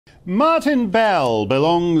Martin Bell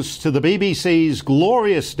belongs to the BBC's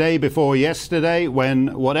glorious day before yesterday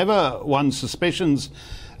when, whatever one's suspicions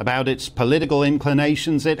about its political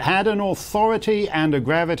inclinations, it had an authority and a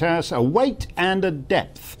gravitas, a weight and a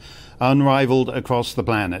depth unrivaled across the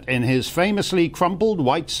planet. In his famously crumpled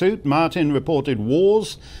white suit, Martin reported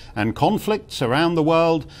wars and conflicts around the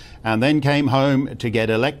world and then came home to get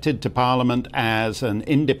elected to Parliament as an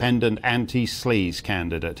independent anti-sleaze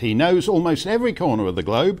candidate. He knows almost every corner of the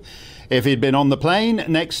globe. If he'd been on the plane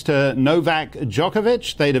next to Novak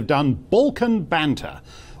Djokovic, they'd have done Balkan banter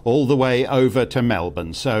all the way over to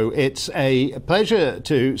Melbourne. So it's a pleasure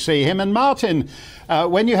to see him. And Martin,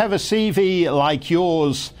 when you have a CV like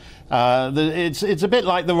yours, it's a bit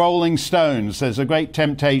like the Rolling Stones. There's a great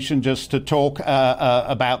temptation just to talk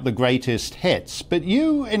about the greatest hits. But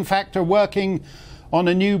you, in fact, are working on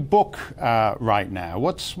a new book right now.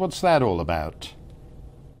 What's that all about?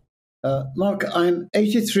 Mark, I'm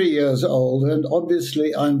 83 years old, and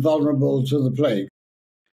obviously I'm vulnerable to the plague.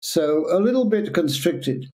 So a little bit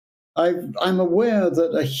constricted. I'm aware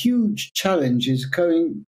that a huge challenge is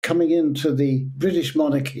coming into the British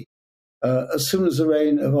monarchy as soon as the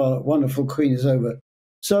reign of our wonderful Queen is over.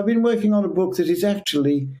 So I've been working on a book that is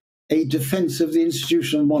actually a defense of the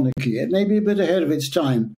institutional monarchy. It may be a bit ahead of its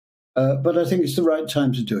time, but I think it's the right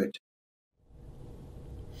time to do it.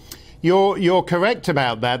 You're correct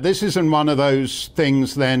about that. This isn't one of those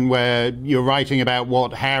things then where you're writing about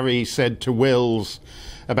what Harry said to Wills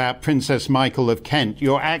about Princess Michael of Kent.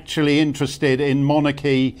 You're actually interested in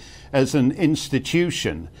monarchy as an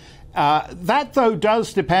institution. That, though,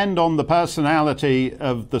 does depend on the personality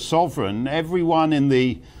of the sovereign. Everyone in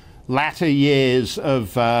the latter years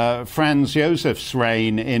of Franz Josef's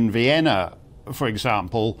reign in Vienna, for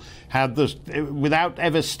example, had this, without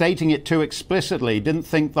ever stating it too explicitly, didn't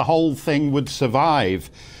think the whole thing would survive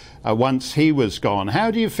once he was gone. How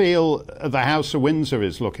do you feel the House of Windsor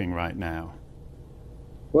is looking right now?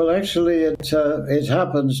 Well, actually, it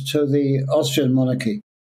happens to the Austrian monarchy.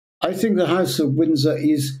 I think the House of Windsor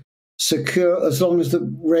is secure as long as the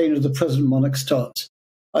reign of the present monarch starts.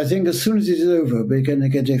 I think as soon as it is over, we're going to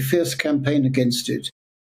get a fierce campaign against it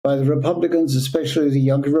by the Republicans, especially the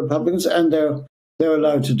younger Republicans, and they're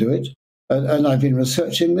allowed to do it. And I've been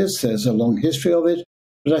researching this. There's a long history of it.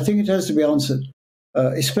 But I think it has to be answered,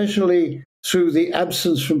 especially through the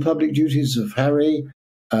absence from public duties of Harry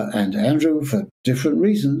and Andrew for different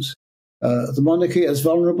reasons. The monarchy is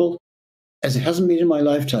vulnerable as it hasn't been in my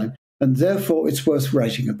lifetime, and therefore it's worth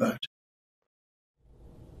writing about.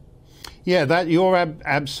 Yeah, that you're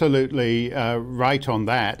absolutely right on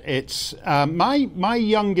that. It's my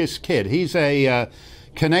youngest kid. He's a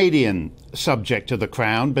Canadian subject to the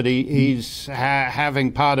crown, but he's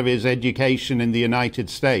having part of his education in the United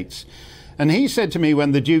States. And he said to me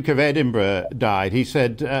when the Duke of Edinburgh died, he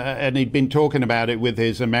said, and he'd been talking about it with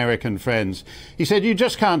his American friends, he said, you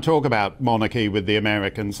just can't talk about monarchy with the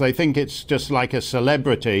Americans. They think it's just like a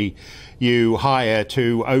celebrity you hire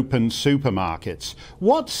to open supermarkets.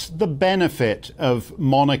 What's the benefit of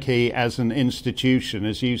monarchy as an institution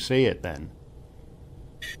as you see it then?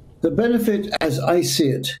 The benefit as I see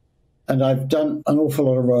it, and I've done an awful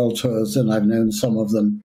lot of royal tours and I've known some of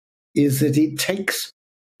them, is that it takes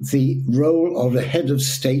the role of the head of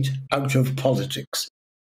state out of politics.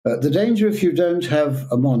 The danger if you don't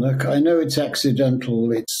have a monarch, I know it's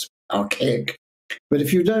accidental, it's archaic, but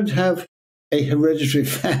if you don't have a hereditary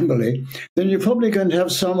family, then you're probably going to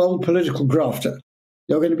have some old political grafter.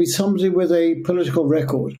 You're going to be somebody with a political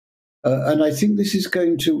record. And I think this is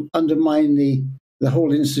going to undermine the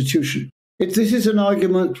whole institution. This is an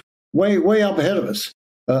argument way up ahead of us.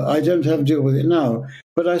 I don't have to deal with it now,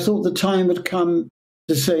 but I thought the time had come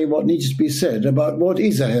to say what needs to be said about what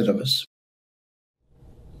is ahead of us.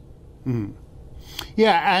 Mm.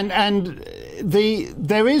 Yeah, and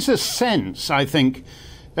there is a sense, I think,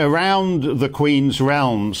 around the Queen's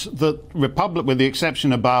realms that with the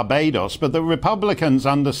exception of Barbados, but the Republicans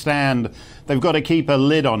understand they've got to keep a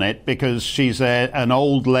lid on it because she's an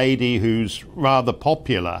old lady who's rather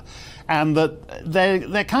popular, and that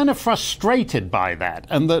they're kind of frustrated by that,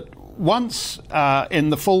 and that once in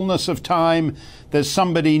the fullness of time there's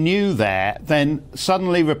somebody new there, then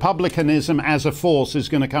suddenly republicanism as a force is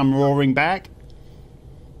going to come roaring back?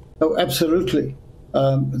 Oh, absolutely.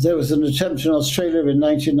 There was an attempt in Australia in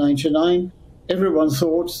 1999. Everyone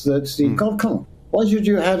thought that God, come on, why should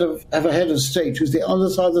you have a head of state who's the other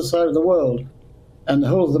side of the world? And the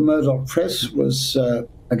whole of the Murdoch press was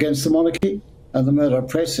against the monarchy, and the Murdoch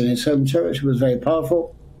press in its home territory was very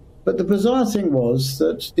powerful. But the bizarre thing was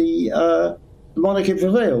that the monarchy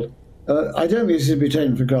prevailed. I don't think this is to be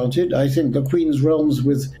taken for granted. I think the Queen's realms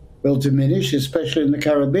with will diminish, especially in the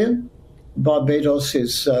Caribbean. Barbados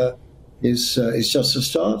is just a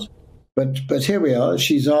start, but here we are.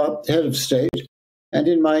 She's our head of state,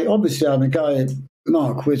 and obviously I'm a guy,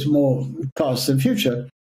 Mark, with more past than future,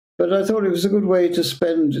 but I thought it was a good way to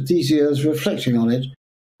spend these years reflecting on it,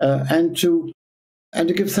 and to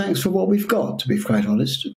give thanks for what we've got, to be quite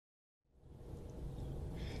honest.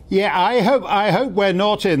 Yeah, I hope we're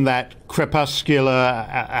not in that crepuscular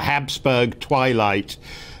Habsburg twilight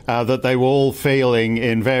that they were all feeling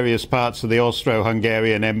in various parts of the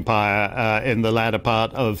Austro-Hungarian Empire in the latter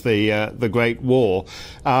part of the Great War.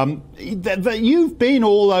 You've been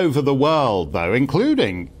all over the world, though,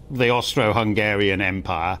 including the Austro-Hungarian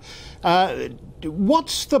Empire.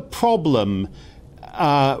 What's the problem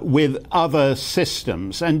with other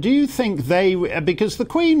systems? And do you think because the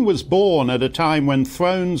Queen was born at a time when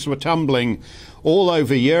thrones were tumbling all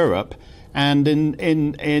over Europe, and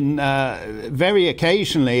in very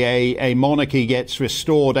occasionally a monarchy gets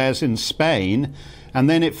restored, as in Spain, and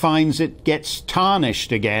then it finds it gets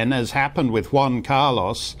tarnished again, as happened with Juan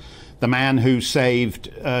Carlos, the man who saved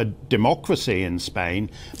democracy in Spain.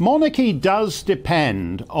 Monarchy does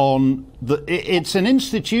depend on it's an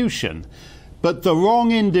institution, but the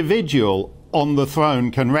wrong individual on the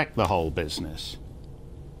throne can wreck the whole business.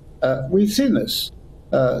 We've seen this.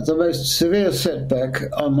 The most severe setback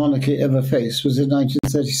our monarchy ever faced was in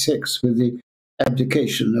 1936 with the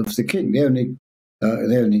abdication of the king, the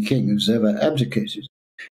only king who's ever abdicated.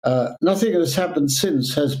 Nothing that has happened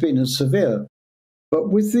since has been as severe. But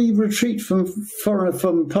with the retreat from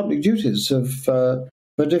public duties for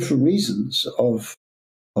different reasons of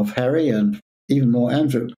Harry and even more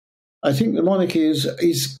Andrew, I think the monarchy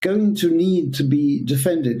is going to need to be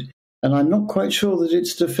defended, and I'm not quite sure that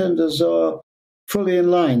its defenders are fully in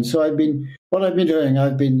line. So I've been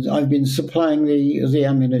supplying the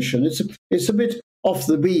ammunition. It's a bit off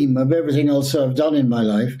the beam of everything else I've done in my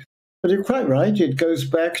life, but you're quite right. It goes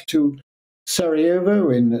back to Sarajevo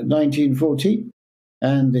in 1914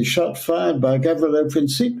 and the shot fired by Gavrilo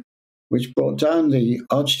Princip, which brought down the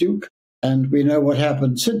Archduke, and we know what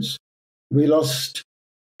happened since. We lost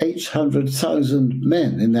 800,000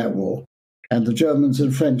 men in that war, and the Germans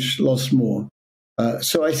and French lost more.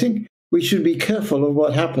 So I think we should be careful of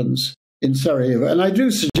what happens in Sarajevo. And I do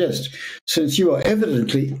suggest, since you are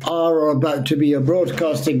evidently or about to be a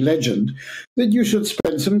broadcasting legend, that you should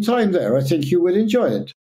spend some time there. I think you would enjoy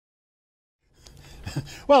it.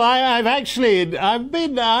 Well, I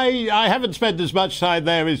haven't spent as much time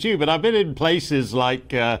there as you, but I've been in places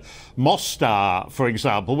like Mostar, for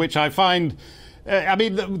example, which I find.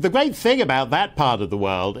 The great thing about that part of the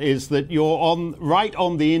world is that you're right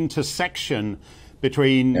on the intersection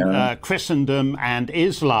between Christendom and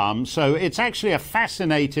Islam. So it's actually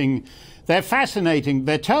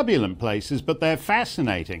they're turbulent places, but they're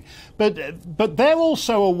fascinating. But they're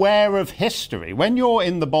also aware of history. When you're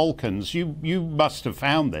in the Balkans, you must have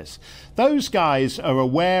found this. Those guys are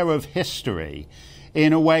aware of history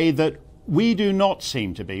in a way that we do not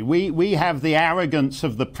seem to be. We have the arrogance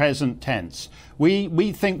of the present tense.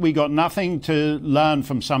 We think we got nothing to learn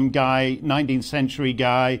from some guy, 19th century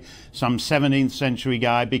guy, some 17th century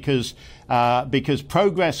guy, because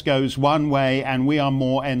progress goes one way and we are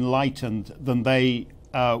more enlightened than they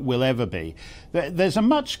will ever be. There's a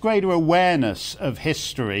much greater awareness of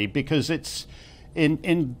history because it's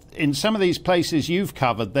in some of these places you've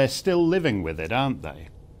covered, they're still living with it, aren't they?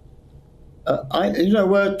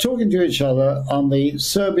 We're talking to each other on the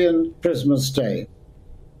Serbian Christmas Day.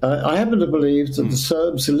 I happen to believe that the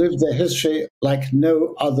Serbs lived their history like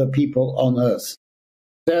no other people on earth.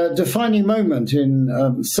 Their defining moment in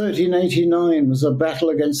 1389 was a battle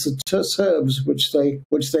against the Serbs, which they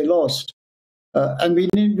lost. And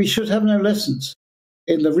we should have no lessons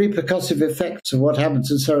in the repercussive effects of what happens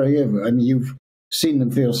in Sarajevo. I mean, you've seen them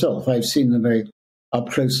for yourself. I've seen them very up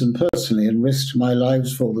close and personally and risked my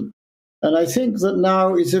lives for them. And I think that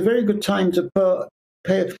now is a very good time to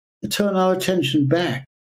turn our attention back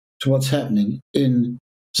to what's happening in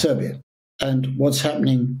Serbia and what's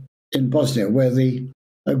happening in Bosnia, where the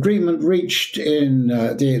agreement reached in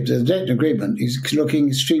the Dayton Agreement is looking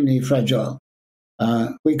extremely fragile.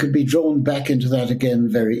 We could be drawn back into that again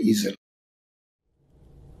very easily.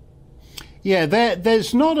 Yeah,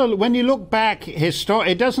 there's not when you look back,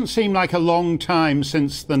 it doesn't seem like a long time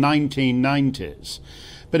since the 1990s.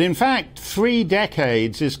 But in fact, 3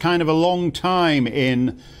 decades is kind of a long time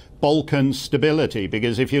in Balkan stability,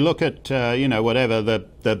 because if you look at,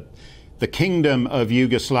 the kingdom of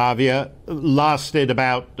Yugoslavia lasted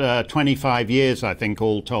about 25 years, I think,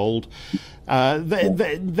 all told.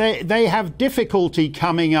 They have difficulty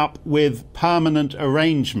coming up with permanent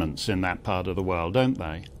arrangements in that part of the world, don't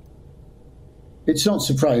they? it's not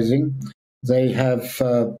surprising. They have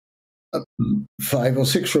 5 or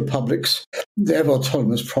 6 republics. They have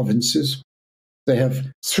autonomous provinces. They have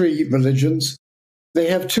 3 religions. They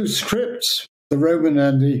have 2 scripts, the Roman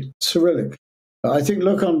and the Cyrillic. I think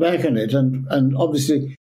look on back on it, and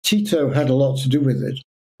obviously Tito had a lot to do with it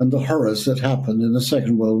and the horrors that happened in the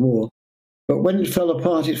Second World War. But when it fell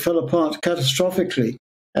apart catastrophically,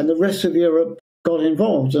 and the rest of Europe got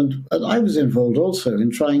involved. And I was involved also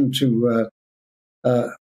in trying to, I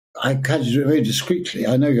had to do it very discreetly.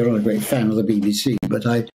 I know you're not a great fan of the BBC, but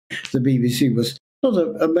the BBC was not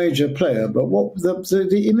a major player, but what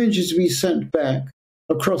the images we sent back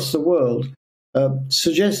across the world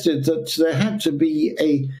suggested that there had to be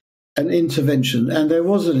an intervention, and there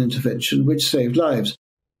was an intervention which saved lives.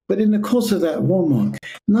 But in the course of that war, Mark,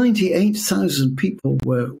 98,000 people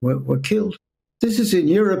were killed. This is in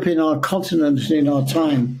Europe, in our continent, and in our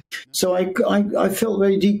time. So I felt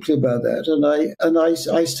very deeply about that, and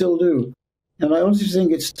I still do. And I honestly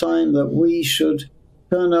think it's time that we should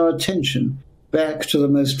turn our attention back to the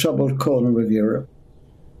most troubled corner of Europe.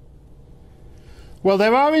 Well,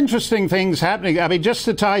 there are interesting things happening. I mean, just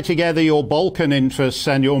to tie together your Balkan interests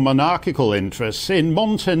and your monarchical interests, in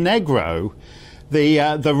Montenegro,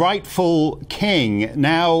 the rightful king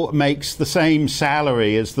now makes the same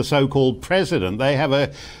salary as the so-called president. They have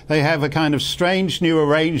a kind of strange new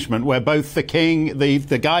arrangement where both the king,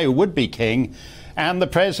 the guy who would be king, and the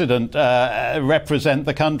president represent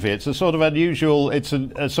the country. It's a sort of unusual. It's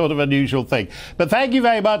a sort of unusual thing. But thank you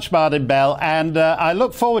very much, Martin Bell, and I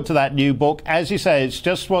look forward to that new book. As you say, it's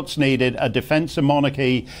just what's needed: a defence of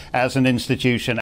monarchy as an institution.